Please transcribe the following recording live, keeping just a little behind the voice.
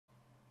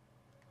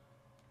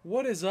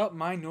What is up,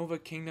 my Nova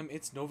Kingdom?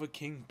 It's Nova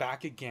King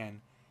back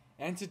again.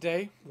 And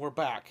today, we're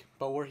back,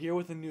 but we're here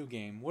with a new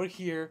game. We're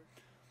here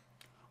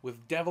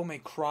with Devil May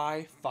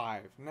Cry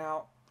 5.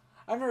 Now,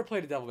 I've never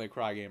played a Devil May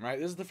Cry game, right?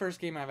 This is the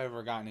first game I've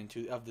ever gotten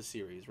into of the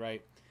series,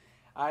 right?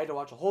 I had to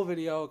watch a whole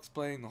video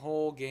explaining the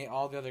whole game,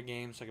 all the other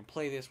games, so I could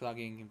play this without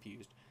getting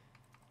confused.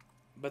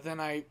 But then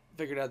I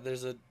figured out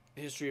there's a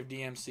history of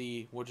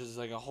DMC, which is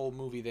like a whole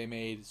movie they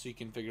made, so you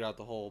can figure out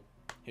the whole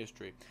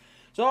history.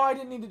 So I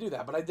didn't need to do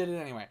that, but I did it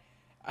anyway.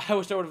 I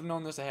wish I would have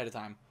known this ahead of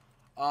time.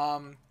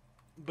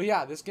 But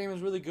yeah, this game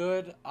is really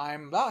good.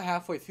 I'm about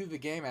halfway through the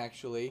game,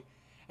 actually.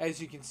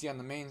 As you can see on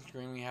the main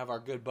screen, we have our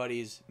good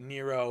buddies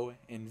Nero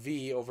and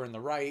V over in the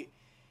right.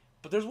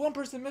 But there's one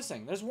person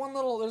missing. There's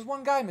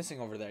one guy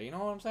missing over there. You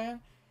know what I'm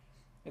saying?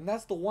 And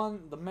that's the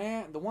one, the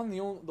man, the one and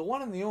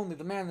the only,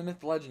 the man, the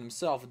myth, the legend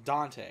himself,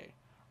 Dante,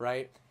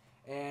 right?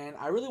 And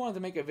I really wanted to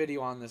make a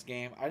video on this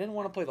game. I didn't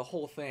want to play the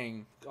whole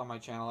thing on my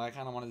channel. I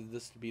kind of wanted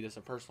this to be just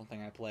a personal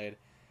thing I played.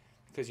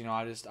 Because, you know,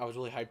 I was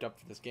really hyped up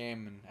for this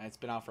game, and it's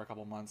been out for a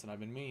couple months, and I've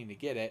been meaning to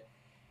get it.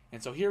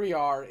 And so here we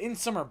are, in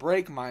summer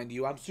break, mind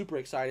you. I'm super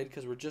excited,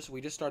 because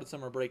we just started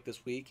summer break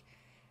this week.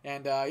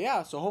 And,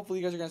 yeah, so hopefully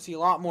you guys are going to see a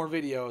lot more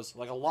videos,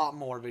 like a lot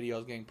more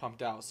videos getting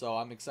pumped out, so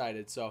I'm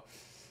excited. So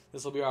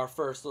this will be our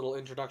first little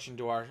introduction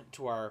to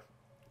our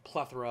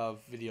plethora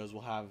of videos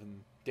we'll have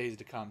in days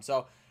to come.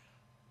 So,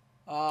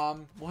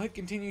 we'll hit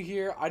continue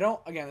here.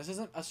 Again, this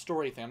isn't a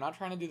story thing. I'm not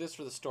trying to do this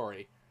for the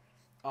story.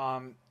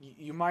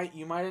 You might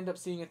end up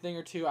seeing a thing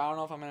or two. I don't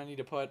know if I'm gonna need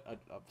to put a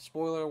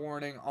spoiler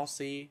warning. I'll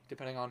see,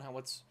 depending on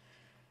what's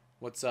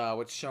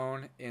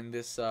shown in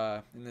this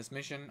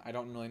mission. I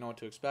don't really know what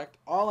to expect.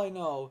 All I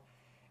know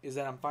is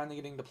that I'm finally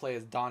getting to play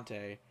as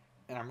Dante,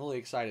 and I'm really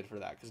excited for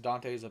that because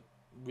Dante is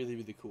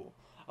really cool.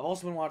 I've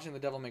also been watching the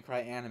Devil May Cry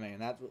anime,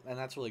 and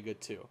that's really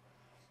good too.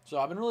 So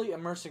I've been really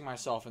immersing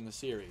myself in the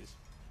series.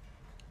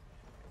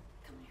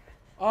 Come here.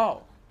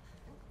 Oh,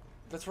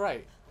 that's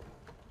right.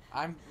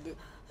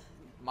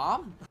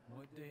 Mom?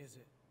 What day is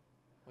it?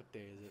 What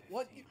day is it?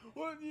 What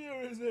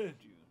year is it?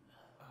 June.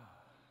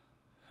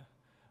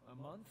 A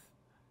month?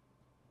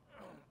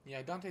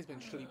 Yeah, Dante's been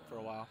asleep for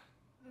a while.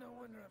 No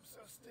wonder I'm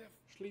so stiff.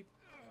 Sleep.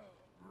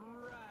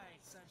 Right,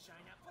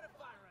 sunshine. Now put a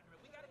fire under it.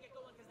 We gotta get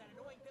going because that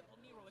annoying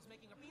pimple Nero is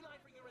making a beeline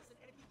for Eurus,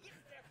 and if he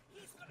gets there,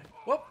 he's gonna.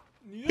 Whoop!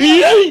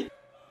 Hey!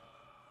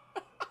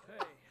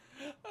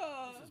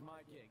 This is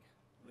my gig.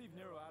 Leave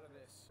Nero out of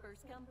this.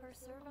 First come,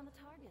 first serve on the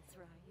targets,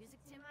 right?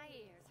 Music to my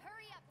ears.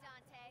 Hurry up,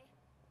 Dante.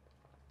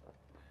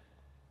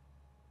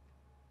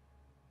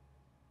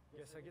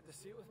 Guess I get to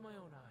see it with my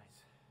own eyes.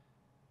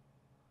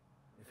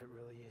 If it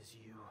really is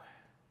you.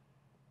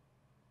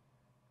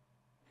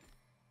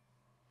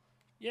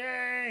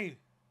 Yay!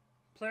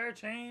 Player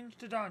change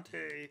to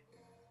Dante.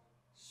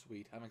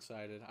 Sweet. I'm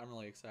excited. I'm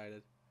really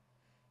excited.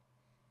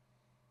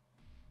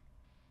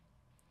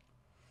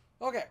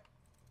 Okay.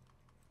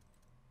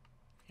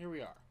 Here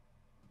we are.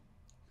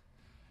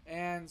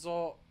 And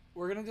so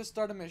we're gonna just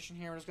start a mission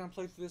here. We're just gonna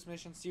play through this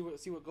mission, see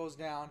what goes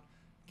down,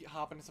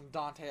 hop into some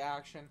Dante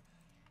action.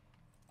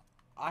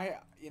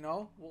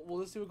 We'll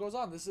just see what goes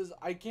on.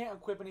 I can't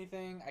equip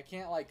anything. I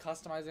can't like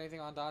customize anything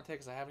on Dante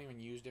because I haven't even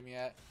used him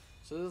yet.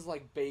 So this is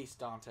like base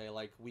Dante,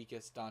 like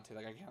weakest Dante.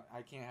 Like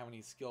I can't have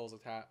any skills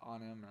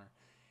on him or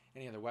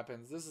any other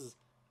weapons.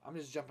 I'm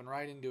just jumping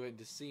right into it,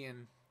 just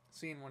seeing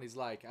what he's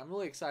like. I'm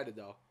really excited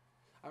though.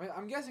 I mean,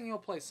 I'm guessing he'll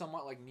play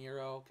somewhat like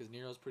Nero because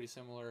Nero's pretty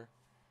similar.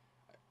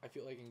 I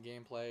feel like in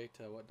gameplay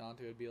to what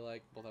Dante would be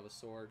like. Both have a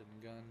sword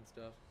and gun and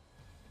stuff.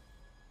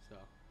 So.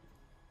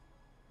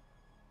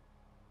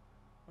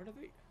 Where do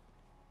they?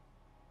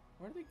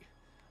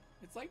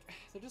 It's like,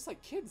 they're just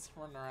like kids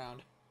running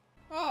around.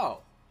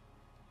 Oh.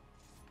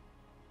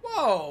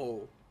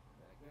 Whoa.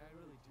 That guy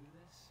really do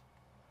this?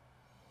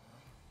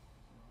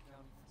 No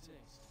counting for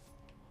taste.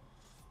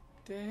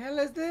 The hell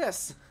is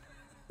this?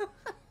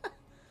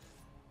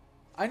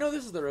 I know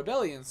this is the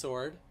rebellion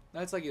sword.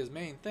 That's like his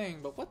main thing,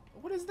 but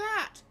what is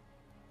that?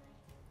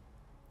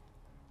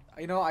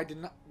 You know,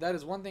 that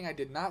is one thing I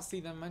did not see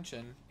them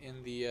mention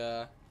in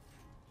the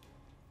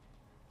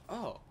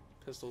oh,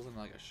 pistols and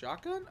like a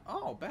shotgun?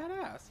 Oh,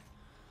 badass.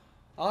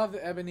 I'll have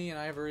the ebony and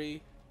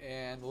ivory,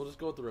 and we'll just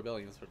go with the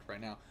rebellion sword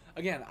right now.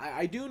 Again,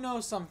 I do know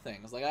some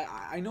things. Like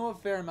I know a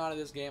fair amount of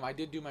this game. I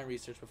did do my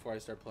research before I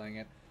start playing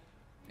it.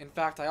 In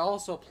fact, I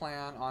also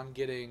plan on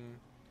getting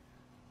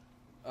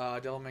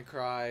Devil May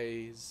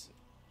Cry's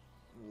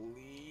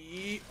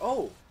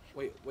oh,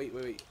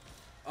 wait.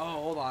 Oh,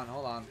 hold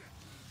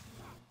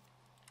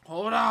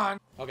on.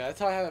 Okay, that's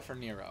how I have it for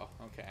Nero.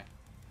 Okay.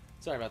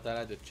 Sorry about that. I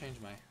had to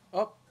change my...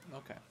 Oh,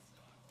 okay.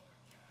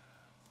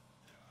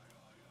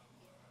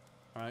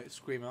 Alright,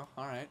 Screamo.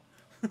 Alright.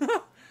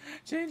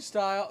 Change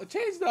style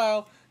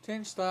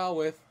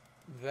with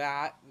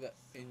that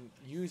in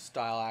use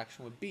style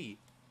action with B.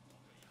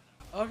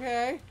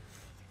 Okay.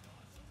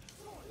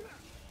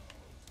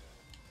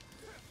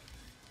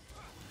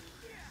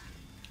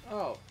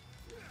 Oh.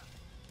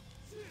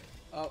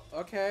 Oh,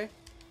 okay.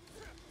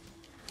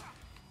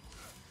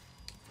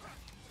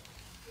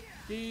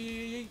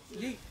 Yeet,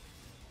 yeet.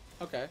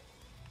 Okay.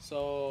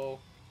 So,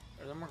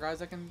 are there more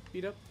guys I can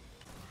beat up?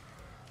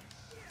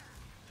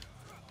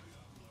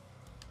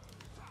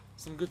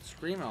 Some good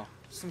screamo.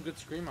 Some good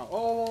screamo.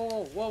 Oh,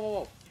 whoa, whoa, whoa,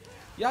 whoa.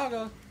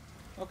 Yaga.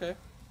 Okay.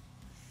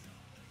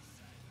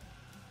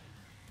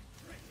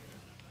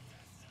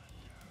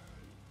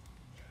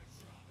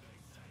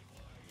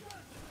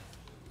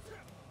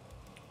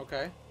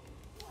 Okay.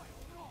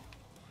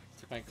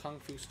 It's like my kung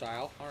fu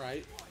style. All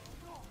right.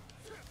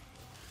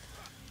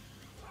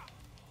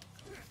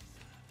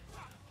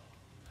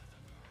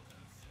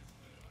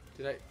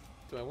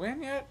 Do I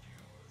win yet?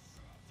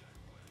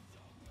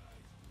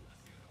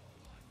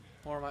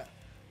 Or am I?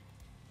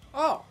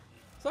 Oh,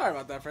 sorry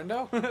about that,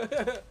 friendo.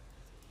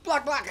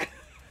 Block, block.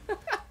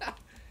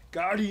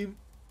 Got him.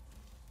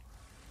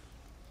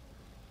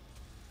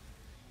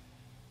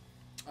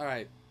 All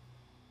right.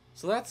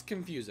 So that's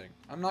confusing.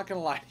 I'm not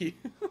gonna lie to you.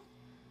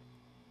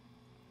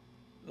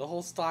 The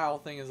whole style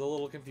thing is a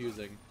little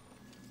confusing.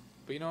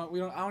 But you know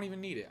what? I don't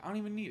even need it. I don't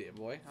even need it,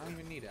 boy. I don't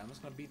even need it. I'm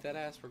just gonna beat that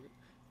ass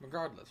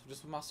regardless,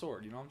 just with my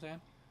sword. You know what I'm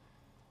saying?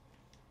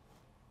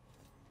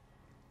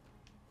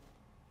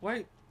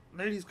 Wait,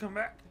 ladies, come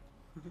back.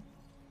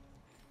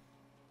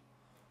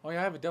 Oh yeah,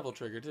 I have a devil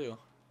trigger too.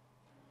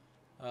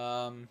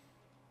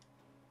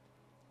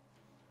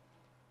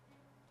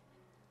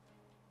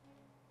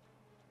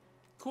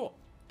 Cool.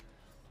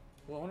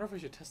 Well, I wonder if we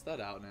should test that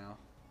out now.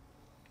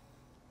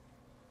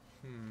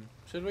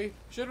 Should we?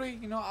 Should we?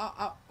 You know,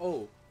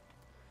 oh.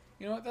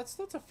 You know what? That's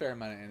a fair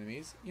amount of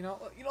enemies. You know,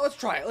 let's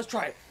try it. Let's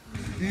try it.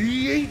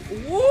 Yeet.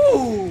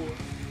 Whoa!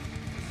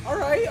 All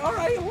right.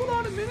 Hold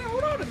on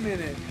a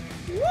minute.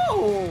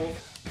 Whoa!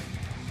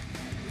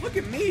 Look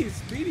at me,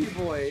 speedy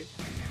boy.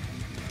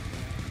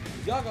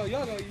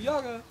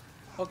 Yaga.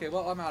 Okay,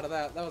 well, I'm out of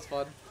that. That was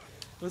fun.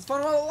 It was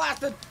fun while it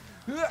lasted.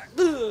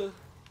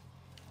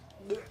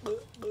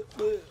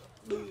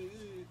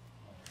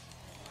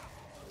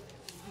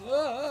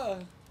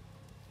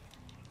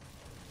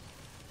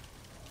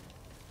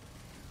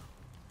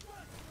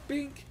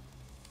 Bink.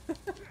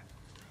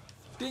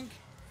 Dink.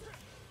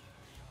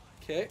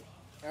 Okay.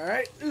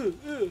 Alright.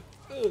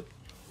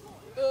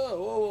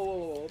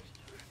 Whoa.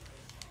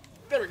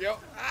 There we go.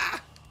 Ah.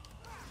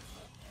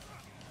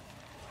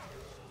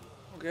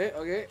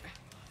 Okay.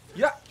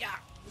 Yeah.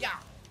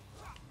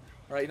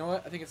 Alright, you know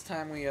what? I think it's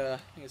time we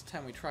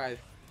try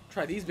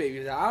these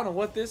babies out. I don't know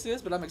what this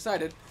is, but I'm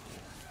excited.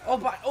 Oh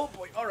boy.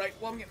 Alright,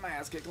 well, I'm getting my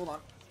ass kicked. Hold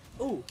on.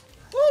 Ooh,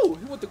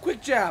 he went the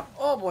quick jab.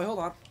 Oh boy, hold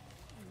on.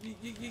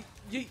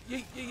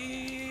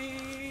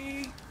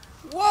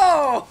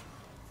 Whoa!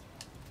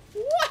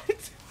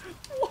 What?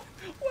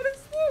 What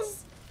is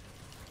this?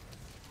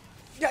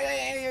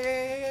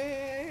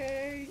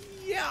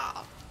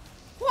 Yeah.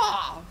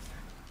 Wow.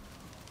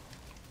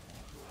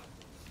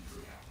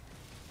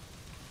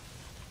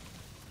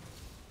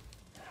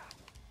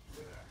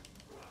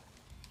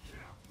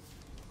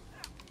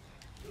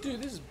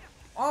 Dude, this is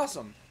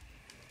awesome.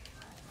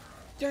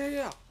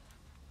 Yeah.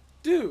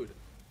 Dude.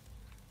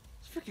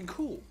 It's freaking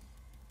cool.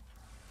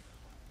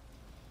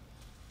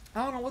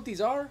 I don't know what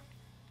these are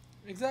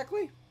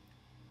exactly.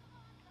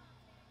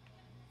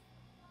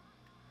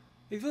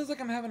 It feels like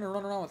I'm having to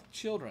run around with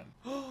children.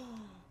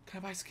 Can I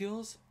buy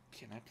skills?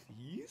 Can I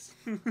please?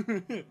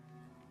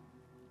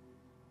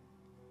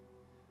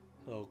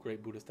 Hello,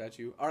 great Buddha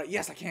statue. Alright,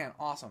 yes I can.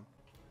 Awesome.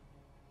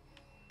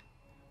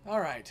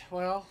 Alright,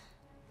 well.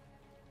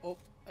 Oh,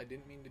 I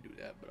didn't mean to do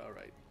that, but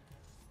alright.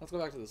 Let's go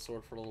back to the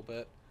sword for a little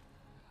bit.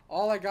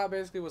 All I got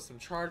basically was some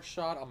charge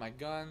shot on my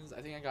guns.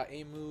 I think I got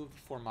a move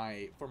for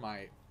my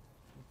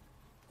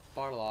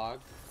Balrog.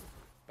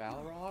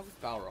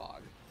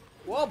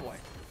 Whoa boy.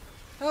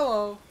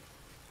 Hello.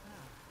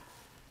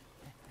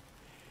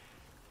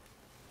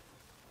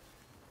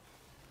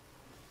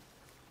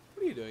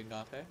 What are you doing,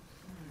 Dante?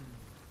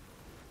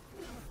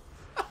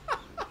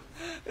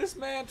 This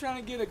man trying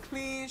to get a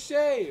clean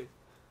shave.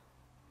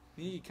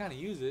 You kind of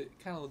use it.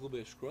 Kind of look a little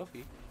bit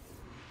scruffy.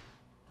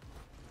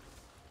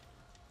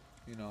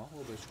 You know, a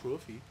little bit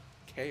scruffy.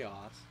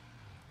 Chaos.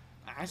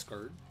 I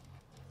scared.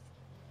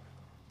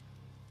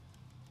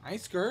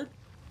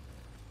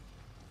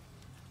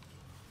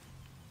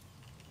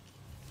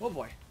 Oh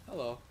boy.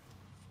 Hello.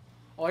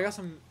 Oh, I got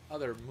some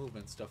other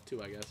movement stuff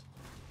too, I guess.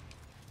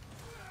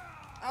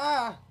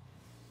 Ah!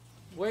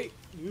 Wait.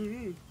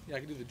 Yeah, I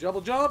can do the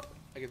double jump.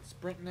 I can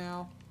sprint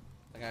now.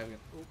 Like I can.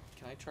 Oh,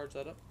 can I charge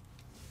that up?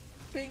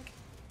 Bink.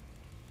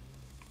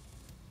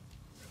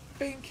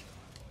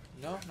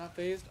 No, not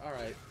phased. All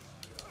right.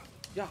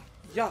 Yeah.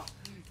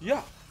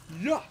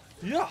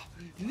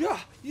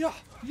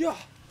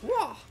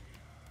 Wow.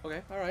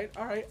 Okay. All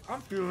right.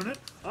 I'm feeling it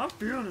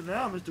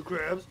now, Mr.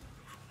 Krabs.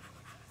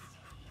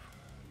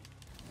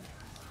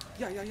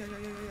 Yeah.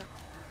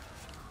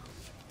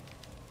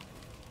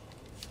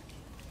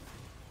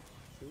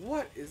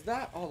 What is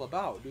that all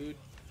about, dude?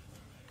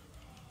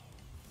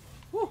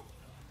 Whew.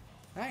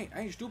 I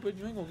ain't stupid.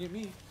 You ain't gonna get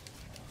me.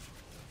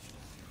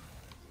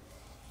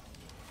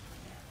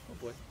 Oh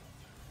boy.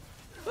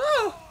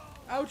 Oh!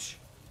 Ouch.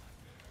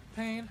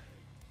 Pain.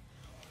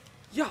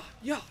 Yeah.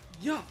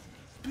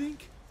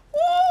 Bink.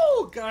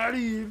 Woo! Got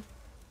him.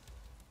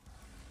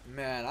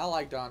 Man, I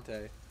like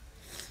Dante.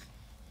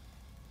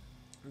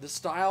 The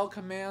style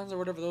commands or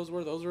whatever those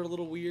were a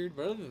little weird,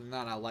 but other than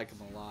that, I like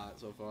them a lot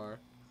so far.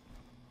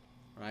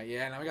 Right,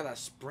 yeah, now we got that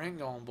sprint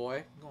going,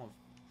 boy. Going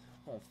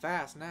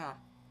fast now.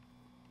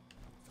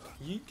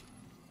 Yeek.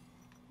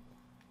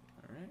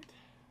 Alright.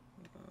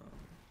 Sure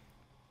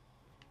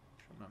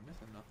I'm not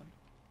missing nothing.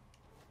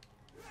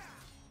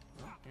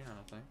 No, you're not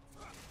a thing.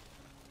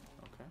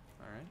 Okay,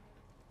 alright.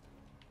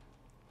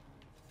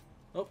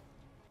 Oh.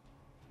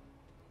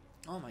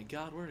 Oh my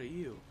god, where are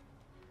you?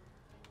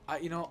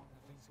 You know.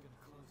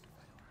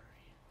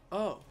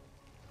 Oh.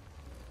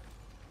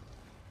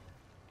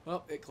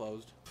 Well, it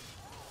closed.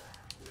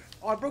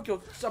 Oh, I broke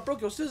your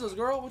scissors,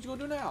 girl. What you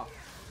gonna do now?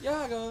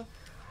 Yaga.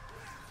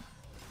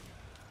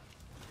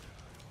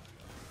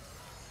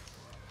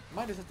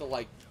 Might just have to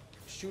like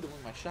shoot him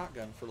with my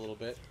shotgun for a little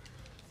bit.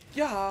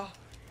 Yeah,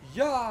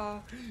 yeah,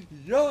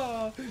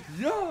 yeah,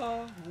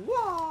 yeah,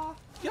 wah,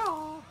 yeah.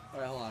 All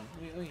right, hold on.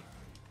 Let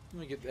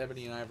me get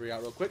Ebony and Ivory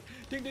out real quick.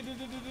 Ding, ding, ding,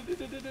 ding, ding, ding,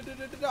 ding, ding,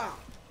 ding, ding,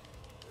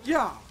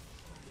 yeah.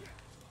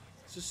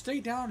 So stay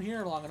down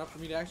here long enough for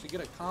me to actually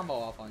get a combo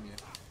off on you.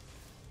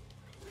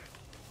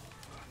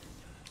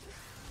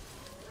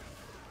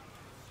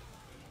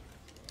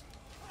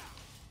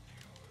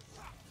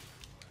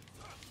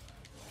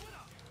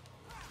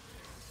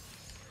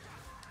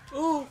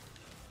 Ooh,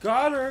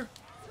 got her.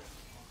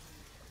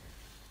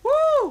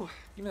 Woo!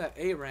 Give me that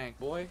A rank,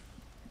 boy.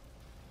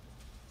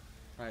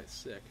 Alright,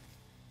 sick.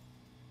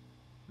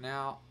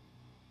 Now,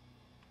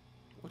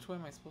 which way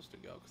am I supposed to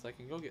go? Because I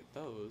can go get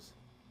those.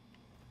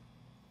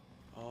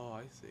 Oh,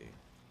 I see.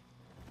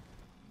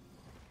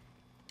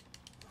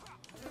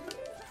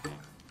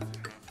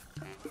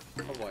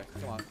 Oh boy,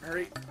 come on,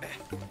 hurry.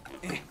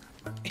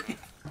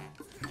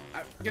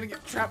 I'm gonna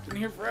get trapped in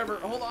here forever.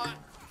 Hold on.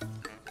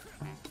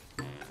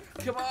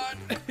 Come on.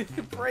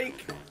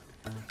 Break.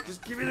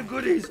 Just give me the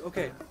goodies.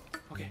 Okay.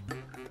 Okay.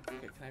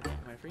 Okay, am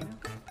I free now?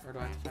 Or do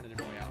I have to find a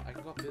different way out? I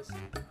can go up this.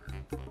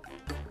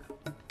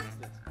 What's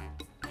this?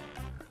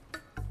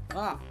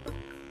 Ah!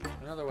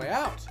 Another way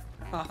out!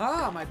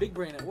 Haha! My big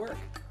brain at work.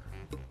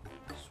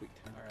 Sweet.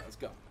 Alright, let's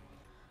go.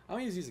 I'm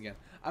gonna use these again.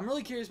 I'm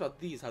really curious about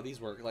these, how these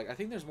work. Like, I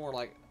think there's more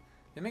like...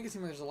 They make it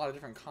seem like there's a lot of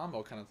different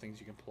combo kind of things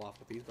you can pull off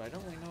with these, but I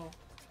don't really know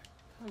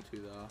how to,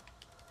 though.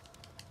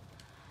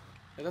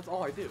 Yeah, that's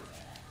all I do.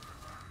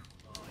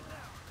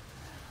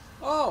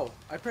 Oh!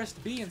 I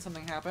pressed B and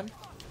something happened.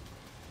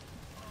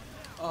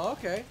 Oh,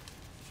 okay.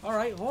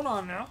 Alright, hold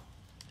on now.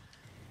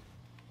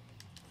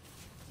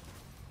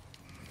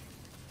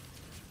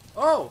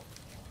 Oh!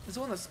 It's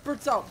the one that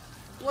spurts out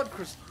blood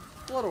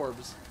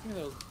orbs. Give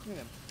me those. Give me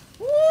them.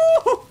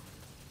 Woo!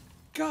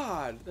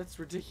 God, that's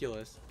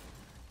ridiculous.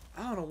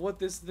 I don't know what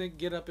this thing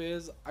get-up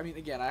is. I mean,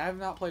 again, I have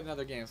not played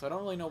another game, so I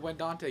don't really know when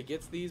Dante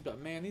gets these, but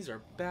man, these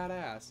are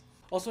badass.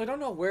 Also, I don't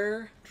know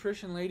where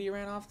Trish and Lady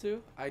ran off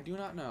to. I do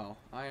not know.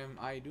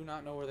 I do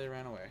not know where they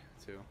ran away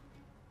to.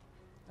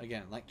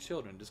 Again, like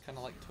children, just kind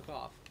of like took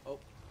off. Oh.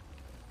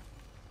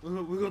 We're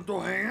gonna throw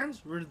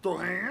hands? We're gonna throw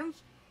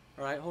hands?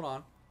 Alright, hold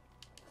on.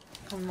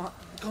 Come on,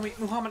 call me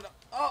Muhammad.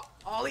 Oh,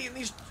 Ali in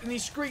these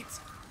streets.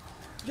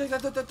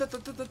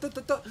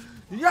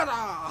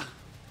 Yada!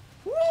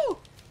 Woo!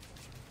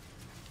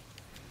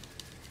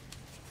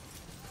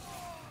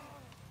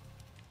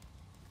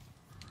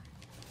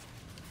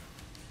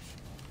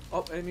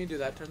 Oh, I didn't mean to do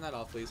that. Turn that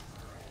off, please.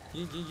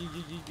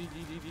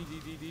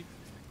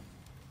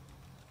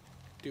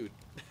 Dude.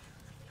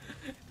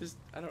 Just,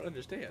 I don't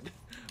understand.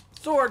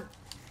 Sword!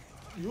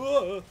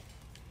 Yoink,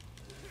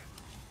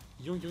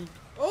 yoink.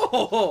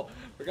 Oh!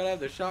 We're gonna have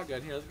the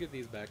shotgun here. Let's get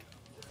these back.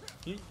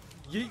 Yeet,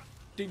 yeet.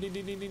 Ding, ding,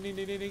 ding, ding, ding, ding,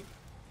 ding, ding.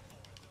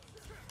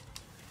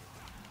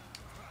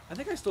 I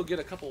think I still get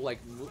a couple, like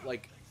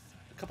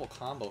a couple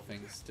combo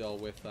things still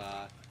with,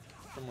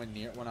 from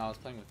when I was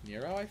playing with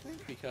Nero, I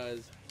think,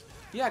 because...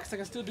 Yeah, because I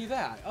can still do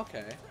that.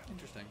 Okay,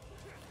 interesting.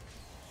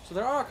 So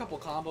there are a couple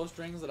combo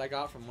strings that I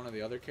got from one of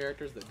the other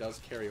characters that does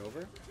carry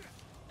over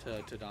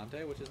to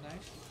Dante, which is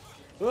nice.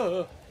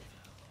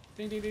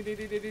 Ding, ding, ding, ding,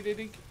 ding, ding, ding,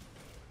 ding.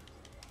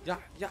 Yeah,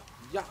 yeah,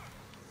 yeah.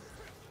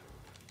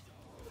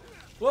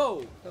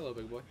 Whoa! Hello,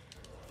 big boy.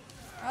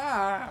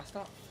 Ah,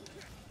 stop.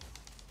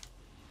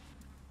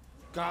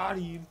 Got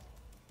him.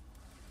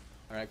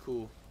 Alright,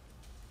 cool.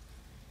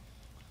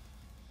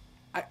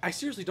 I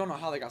seriously don't know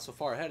how they got so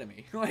far ahead of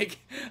me. Like,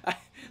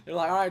 they're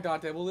like, alright,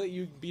 Dante, we'll let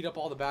you beat up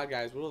all the bad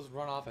guys. We'll just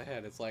run off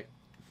ahead. It's like,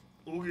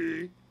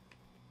 okay.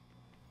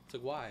 It's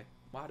like, why?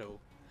 Why though?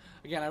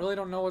 Again, I really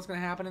don't know what's going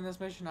to happen in this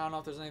mission. I don't know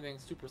if there's anything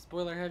super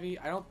spoiler heavy.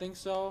 I don't think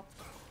so.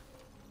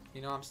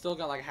 You know, I'm still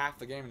got like half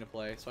the game to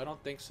play, so I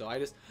don't think so. I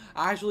just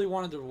really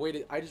wanted to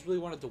wait. I just really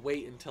wanted to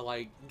wait until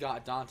I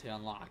got Dante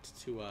unlocked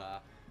to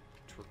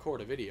record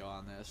a video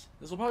on this.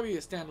 This will probably be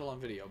a standalone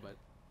video, but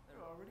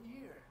They're already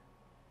here.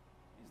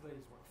 These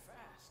ladies work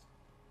fast.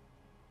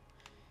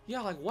 yeah,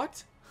 like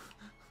what?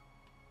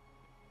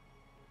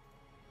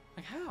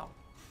 Like how?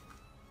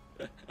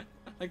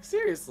 Like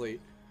seriously?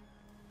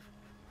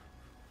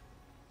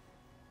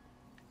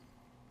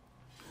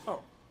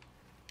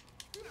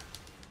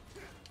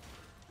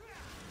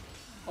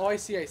 Oh, I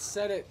see. I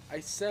set it,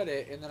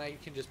 and then I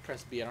can just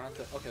press B. I don't have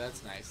to... Okay,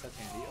 that's nice. That's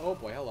handy. Oh,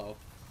 boy. Hello.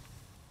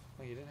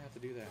 Well, you didn't have to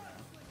do that now.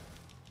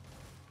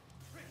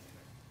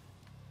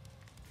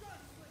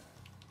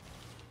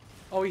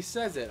 Oh, he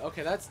says it.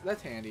 Okay, that's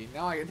handy.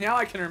 Now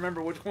I can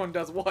remember which one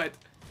does what.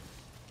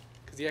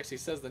 Because he actually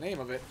says the name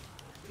of it.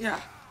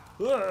 Yeah.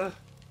 Ugh.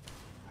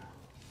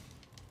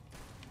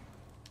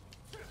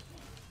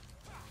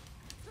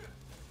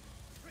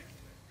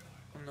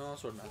 No,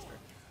 Swordmaster.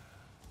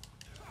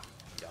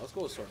 Yeah, let's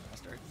go with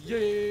Swordmaster.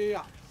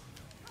 Yeah.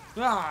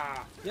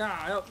 Ah,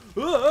 yeah.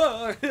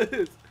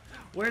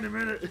 Wait a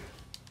minute.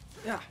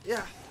 Yeah.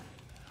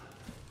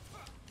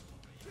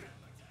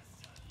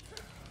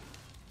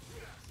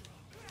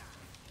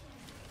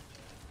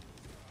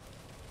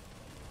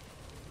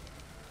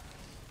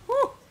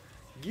 Woo!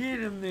 Get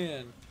him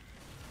then.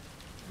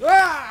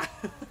 Ah!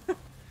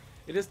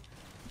 It is.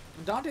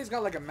 Dante's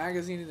got like a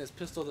magazine in his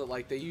pistol that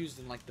like they used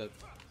in like the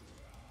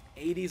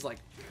 80s, like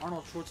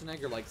Arnold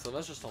Schwarzenegger, like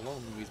Sylvester Stallone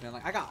movies, man.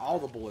 Like I got all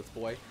the bullets,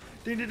 boy.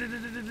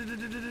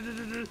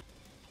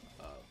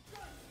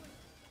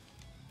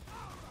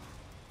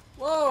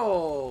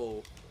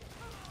 Whoa!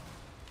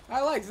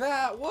 I like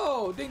that.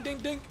 Whoa! Ding, ding,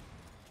 ding.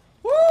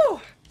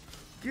 Woo!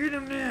 Get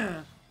him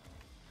there.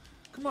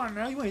 Come on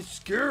now, you ain't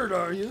scared,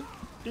 are you?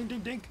 Ding, ding,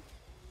 ding.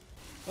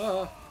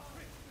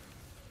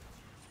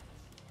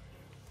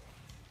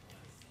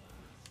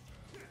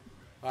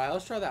 Alright,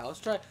 let's try that.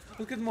 Let's get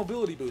the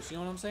mobility boost, you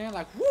know what I'm saying?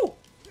 Like, whoo!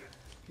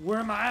 Where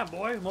am I at,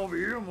 boy? I'm over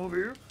here.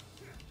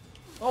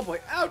 Oh boy,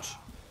 ouch!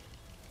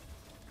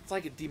 It's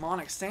like a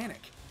demonic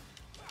Sanic.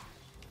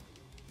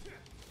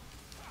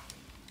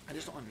 I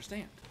just don't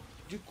understand.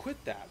 You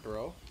quit that,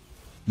 bro.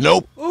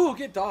 Nope. Ooh,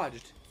 get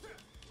dodged.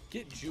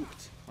 Get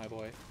juked, my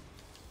boy.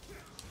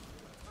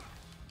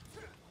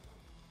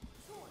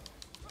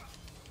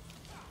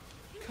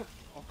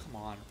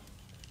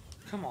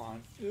 Come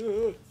on.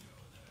 Ugh.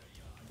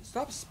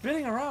 Stop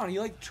spinning around. He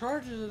like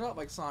charges it up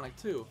like Sonic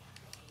too.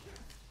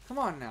 Come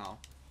on now.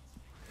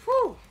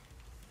 Whew.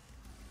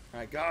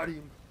 I got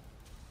him.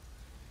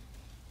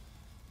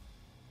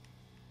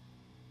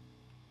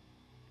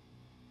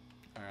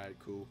 Alright,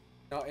 cool.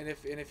 No, and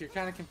if you're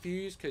kind of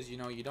confused because you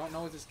know you don't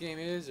know what this game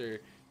is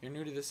or you're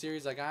new to the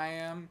series like I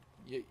am,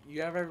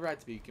 you have every right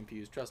to be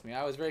confused. Trust me,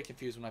 I was very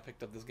confused when I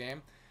picked up this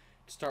game.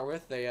 To start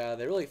with, they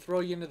really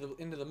throw you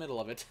into the middle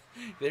of it.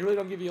 They really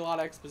don't give you a lot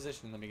of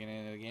exposition in the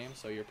beginning of the game,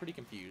 so you're pretty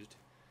confused.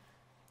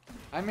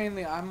 I'm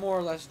more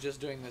or less just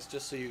doing this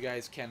just so you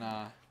guys can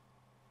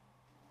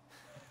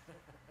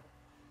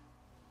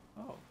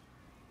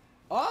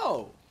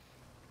Oh,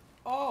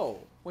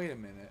 wait a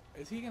minute.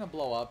 Is he gonna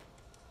blow up?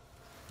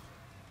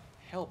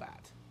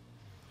 Hellbat.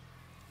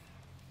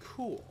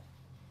 Cool.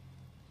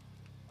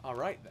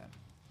 Alright then.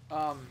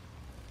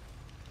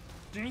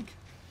 Dink.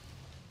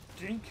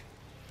 Hold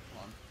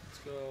on.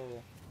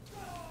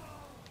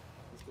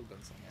 Let's go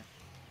gunslinger.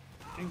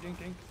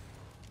 Dink.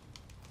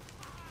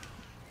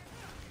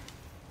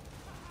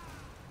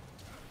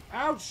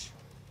 Ouch!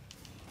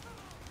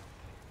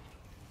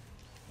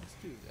 Let's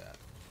do that.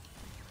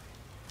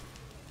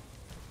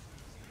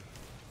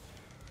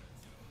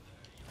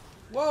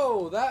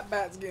 Whoa, that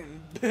bat's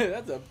getting...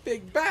 That's a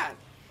big bat!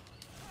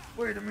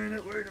 Wait a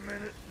minute.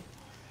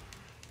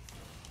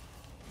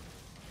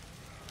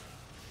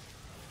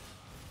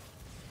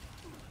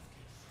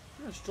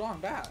 You're a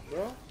strong bat,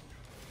 bro. I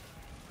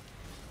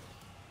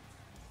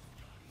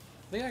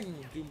think I can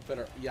do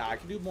better. Yeah, I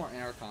can do more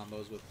air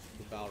combos with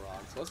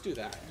Balrog. So let's do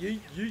that.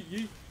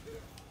 Yeet.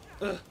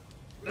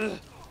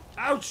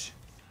 Ouch!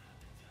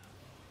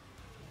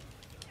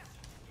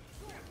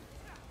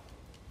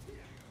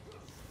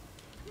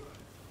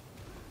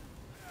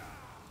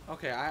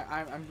 Okay,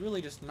 I'm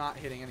really just not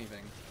hitting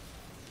anything.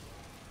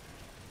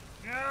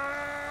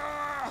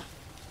 Ah!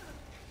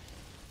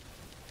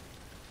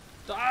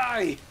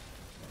 Die!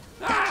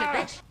 Gotcha,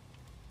 bitch.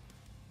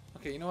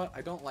 Okay, you know what?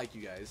 I don't like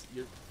you guys.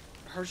 You're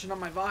harshing on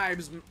my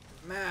vibes.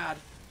 Mad,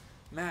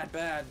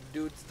 bad,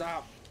 dude.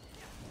 Stop.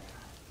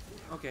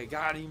 Okay,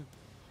 got him.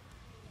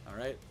 All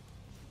right.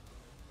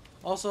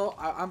 Also,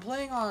 I'm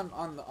playing on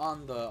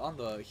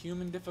the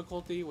human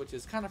difficulty, which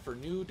is kind of for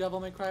new Devil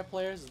May Cry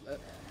players.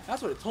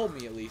 That's what it told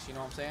me, at least. You know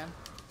what I'm saying?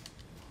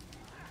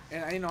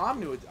 And you know, I'm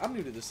new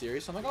to the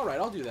series, so I'm like, all right,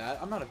 I'll do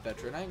that. I'm not a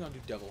veteran. I ain't gonna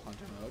do Devil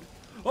Hunter mode.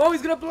 Oh,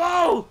 he's gonna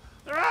blow!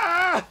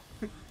 Ah!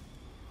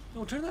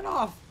 No, turn that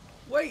off.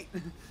 Wait.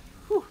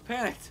 Whew,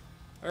 panicked.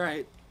 All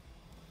right.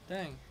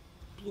 Dang,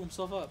 blew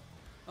himself up.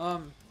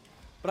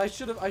 But I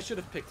should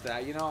have picked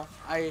that. You know,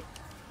 I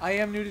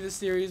am new to this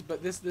series,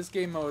 but this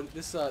game mode,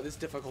 this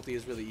difficulty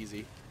is really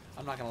easy.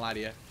 I'm not gonna lie to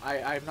you.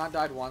 I have not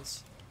died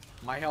once.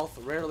 My health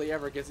rarely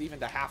ever gets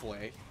even to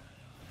halfway.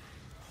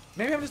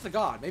 Maybe I'm just a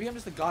god. Maybe I'm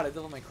just a god at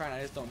Devil May Cry and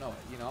I just don't know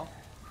it, you know?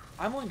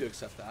 I'm willing to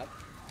accept that.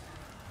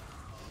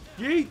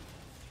 Yeet!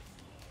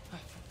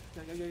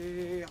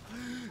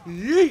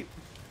 Yeet!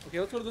 Okay,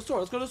 let's go to the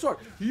store.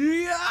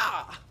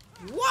 Yeah!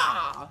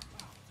 Wow!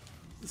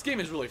 This game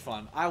is really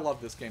fun. I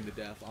love this game to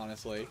death,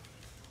 honestly.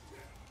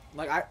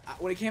 Like,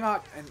 when it came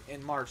out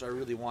in March, I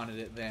really wanted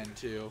it then,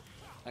 too.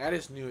 Like, I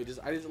just knew it.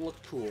 I just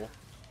looked cool.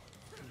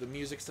 The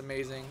music's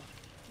amazing.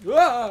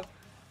 Ah!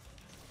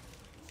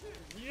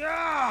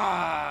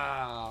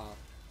 Yeah!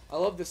 I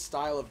love this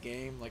style of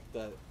game, like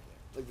the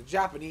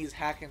Japanese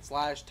hack and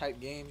slash type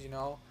games, you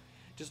know,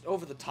 just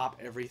over the top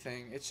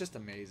everything. It's just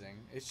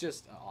amazing. It's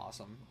just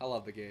awesome. I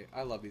love the game.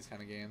 I love these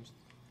kind of games.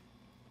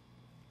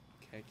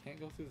 Okay, can't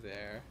go through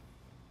there.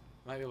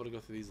 Might be able to go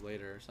through these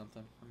later or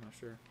something. I'm not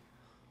sure.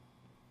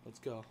 Let's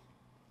go.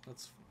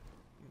 Let's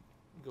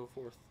go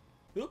forth.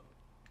 Oop.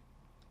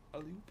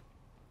 Alley-oop.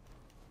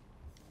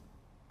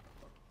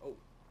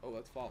 Oh,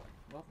 that's falling.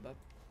 Well, that's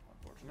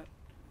unfortunate.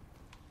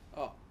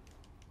 Oh.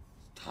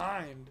 It's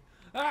timed.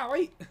 Ah,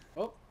 wait!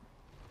 Oh.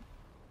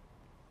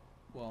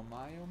 Well,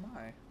 my, oh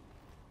my.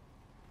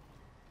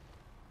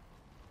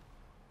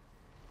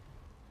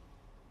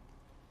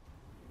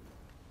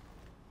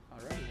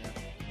 Alrighty then.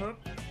 Hup.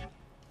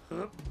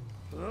 Hup.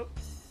 Hup.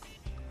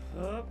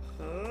 Hup.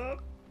 Hup.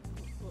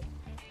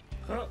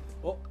 Hup.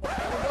 Oh, oh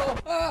no!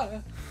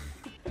 Ah!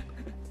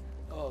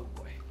 Oh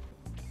boy.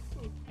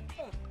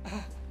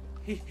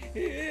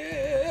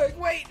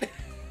 Wait!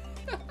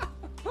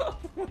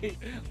 Wait!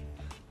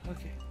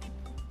 Okay.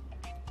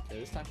 Okay,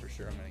 this time for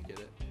sure I'm gonna get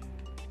it.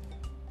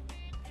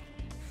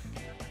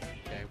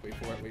 Okay, wait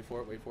for it, wait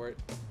for it, wait for it.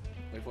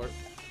 Wait for it.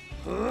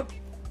 Hup!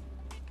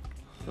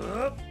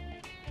 Hup!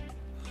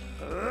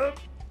 Hup!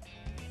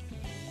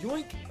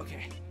 Yoink!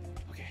 Okay.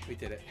 Okay, we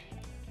did it.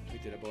 We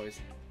did it, boys.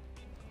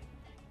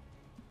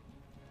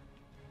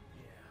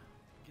 Yeah,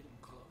 getting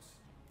close.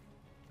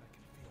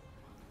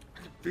 I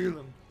can feel him. I can feel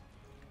him.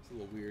 It's a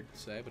little weird to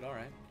say, but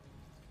alright.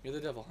 You're the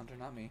devil hunter,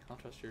 not me. I'll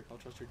trust your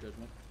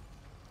judgment.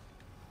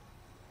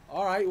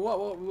 Alright,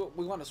 what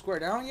we want to square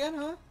down again,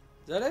 huh?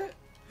 Is that it?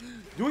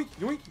 Yoink,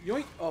 yoink,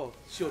 yoink! Oh,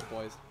 shield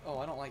boys. Oh,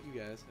 I don't like you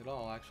guys at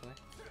all, actually.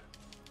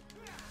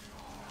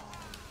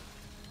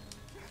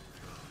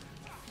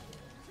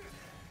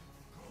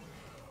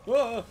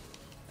 Whoa!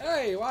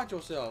 Hey, watch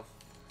yourself.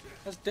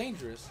 That's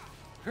dangerous.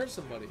 Hurt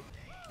somebody.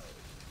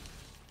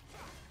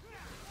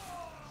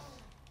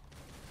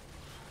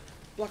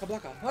 Blocka,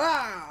 blocka.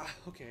 Ah!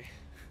 Okay.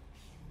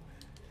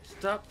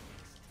 Stop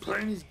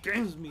playing these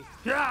games with me.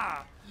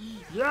 Yeah!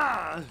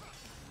 Yeah!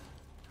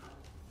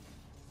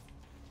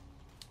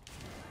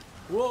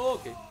 Whoa,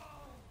 okay.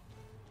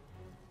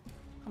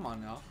 Come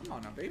on now. Come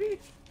on now, baby.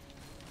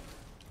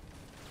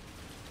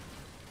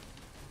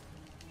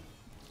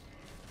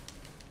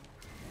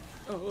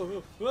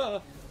 Oh,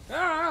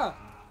 ah!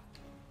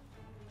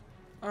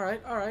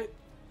 Alright, alright.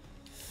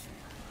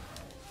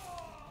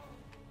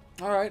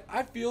 Alright,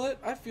 I feel it.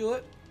 I feel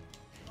it.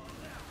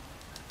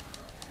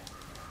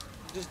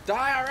 Just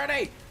die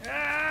already!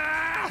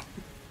 Ah!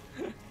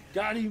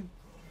 Got him.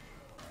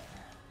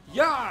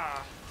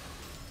 Yeah!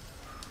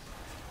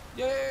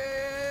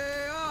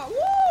 Yeah!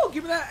 Woo!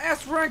 Give me that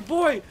S rank,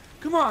 boy!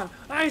 Come on!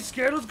 I ain't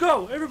scared. Let's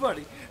go!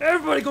 Everybody!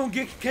 Everybody gonna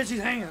catch these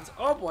hands!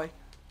 Oh boy!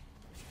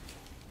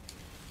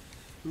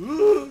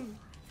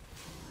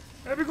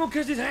 Everybody gonna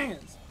catch these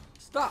hands!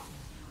 Stop!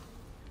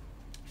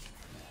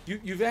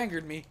 You've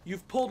angered me.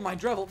 You've pulled my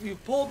devil.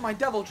 You've pulled my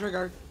devil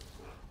trigger.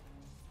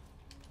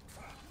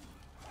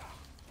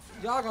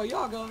 Yaga,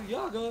 yaga,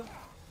 yaga.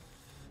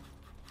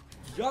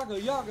 Yaga,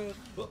 yaga.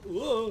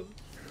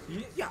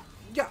 Yeah,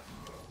 yeah,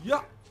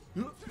 yeah.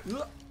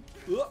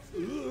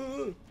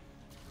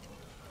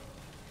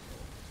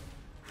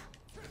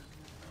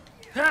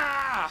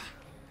 Ha!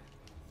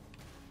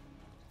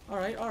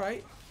 Alright,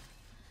 alright.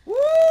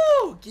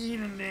 Woo! Get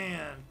him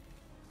down.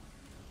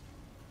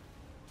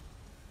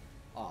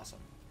 Awesome.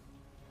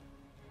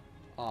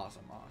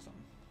 Awesome, awesome.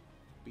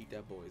 Beat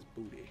that boy's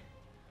booty.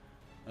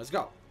 Let's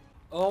go.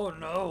 Oh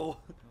no. Oh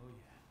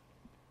yeah.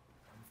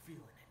 I'm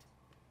feeling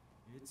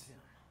it. It's him.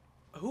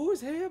 Who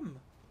is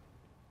him?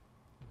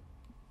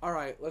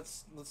 Alright,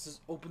 let's just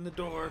open the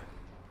door.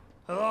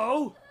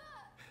 Hello?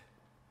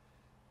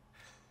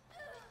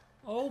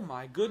 Oh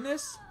my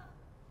goodness.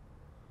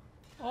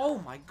 Oh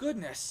my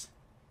goodness.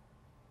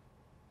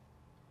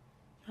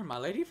 You're my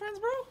lady friends,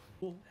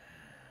 bro?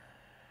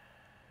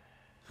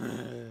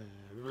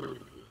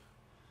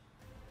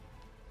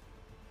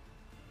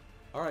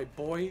 Alright,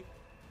 boy.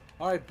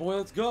 Alright, boy,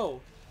 let's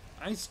go.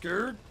 I ain't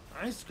scared.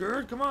 I ain't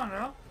scared. Come on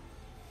now.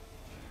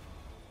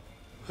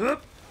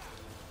 Hup.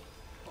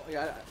 Oh,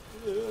 yeah.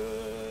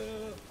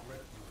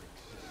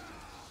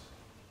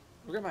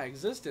 Forget my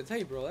existence.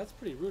 Hey, bro, that's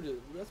pretty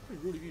rude. That's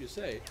pretty rude of you to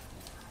say.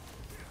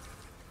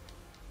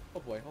 Oh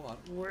boy, hold on.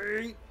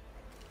 Wait.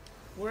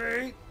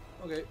 Wait.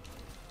 Okay.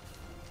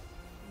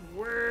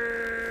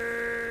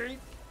 Wait.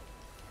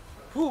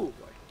 Whew,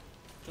 boy.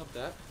 Jump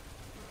that.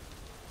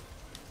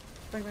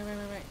 Bang, bang, bang,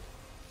 bang,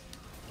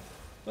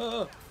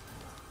 bang.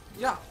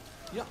 Yeah.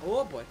 Yeah.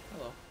 Oh boy.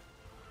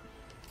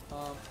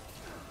 Hello.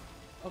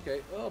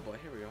 Okay. Oh boy.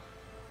 Here we go.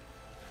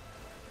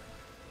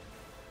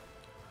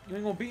 You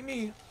ain't gonna beat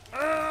me.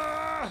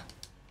 Ah!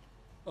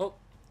 Oh.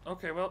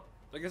 Okay. Well,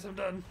 I guess I'm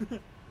done.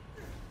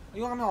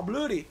 You got me all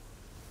bloody.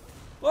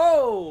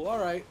 Whoa. All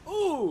right.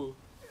 Ooh.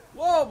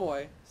 Whoa,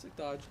 boy. Sick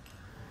dodge.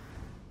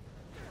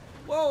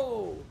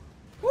 Whoa.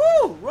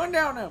 Woo! Run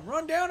down him!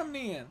 Run down him,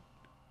 Nian!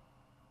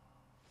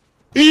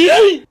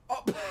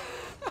 Oh.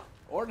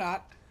 Or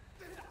not.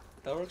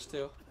 That works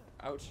too.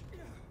 Ouch.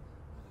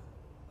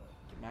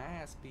 Get my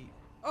ass beat.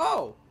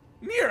 Oh!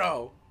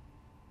 Nero!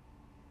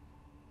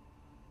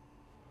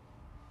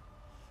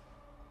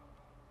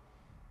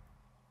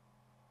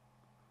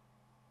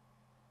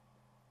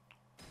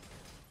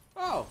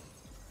 Oh!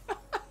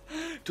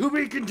 To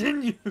be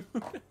continued!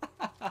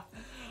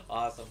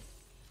 Awesome.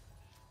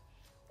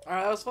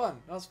 Alright, that was fun.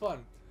 That was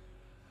fun.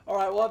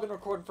 Alright, well, I've been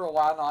recording for a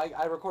while now.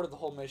 I recorded the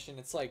whole mission.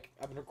 It's like,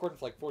 I've been recording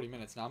for like 40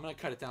 minutes now. I'm going to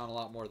cut it down a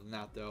lot more than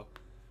that, though.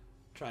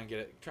 Try and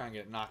get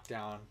it knocked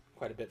down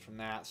quite a bit from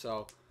that,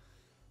 so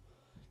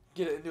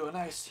get it into a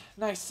nice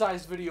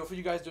sized video for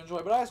you guys to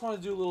enjoy. But I just want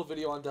to do a little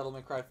video on Devil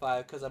May Cry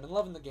 5 because I've been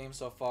loving the game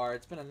so far.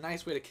 It's been a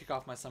nice way to kick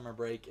off my summer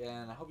break,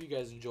 and I hope you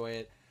guys enjoy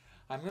it.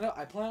 I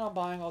plan on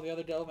buying all the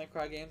other Devil May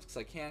Cry games because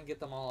I can't get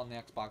them all on the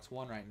Xbox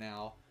One right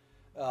now.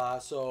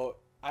 So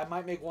I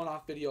might make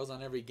one-off videos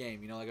on every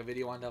game, you know, like a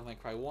video on Devil May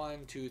Cry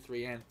 1, 2,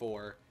 3, and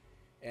 4.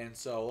 And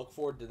so look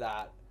forward to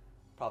that,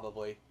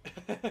 probably.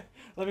 Let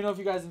me know if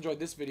you guys enjoyed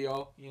this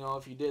video. You know,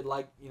 if you did,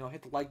 like, you know,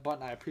 hit the like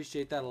button. I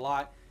appreciate that a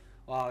lot.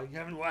 Why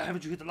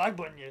haven't you hit the like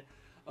button yet?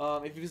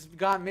 If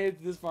you've made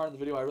it this far in the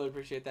video, I really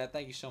appreciate that.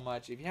 Thank you so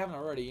much. If you haven't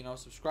already, you know,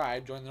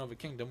 subscribe, join the Nova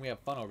Kingdom. We have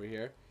fun over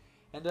here.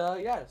 And,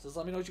 yeah, just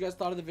let me know what you guys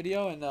thought of the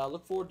video, and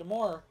look forward to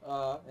more,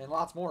 and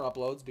lots more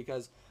uploads,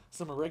 because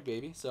summer break,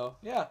 baby. So,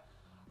 yeah.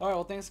 Alright,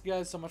 well, thanks,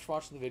 guys, so much for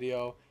watching the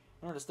video.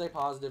 Remember to stay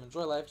positive,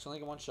 enjoy life, you only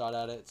get one shot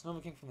at it. It's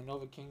Nova King from the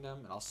Nova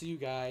Kingdom, and I'll see you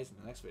guys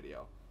in the next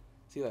video.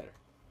 See you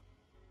later.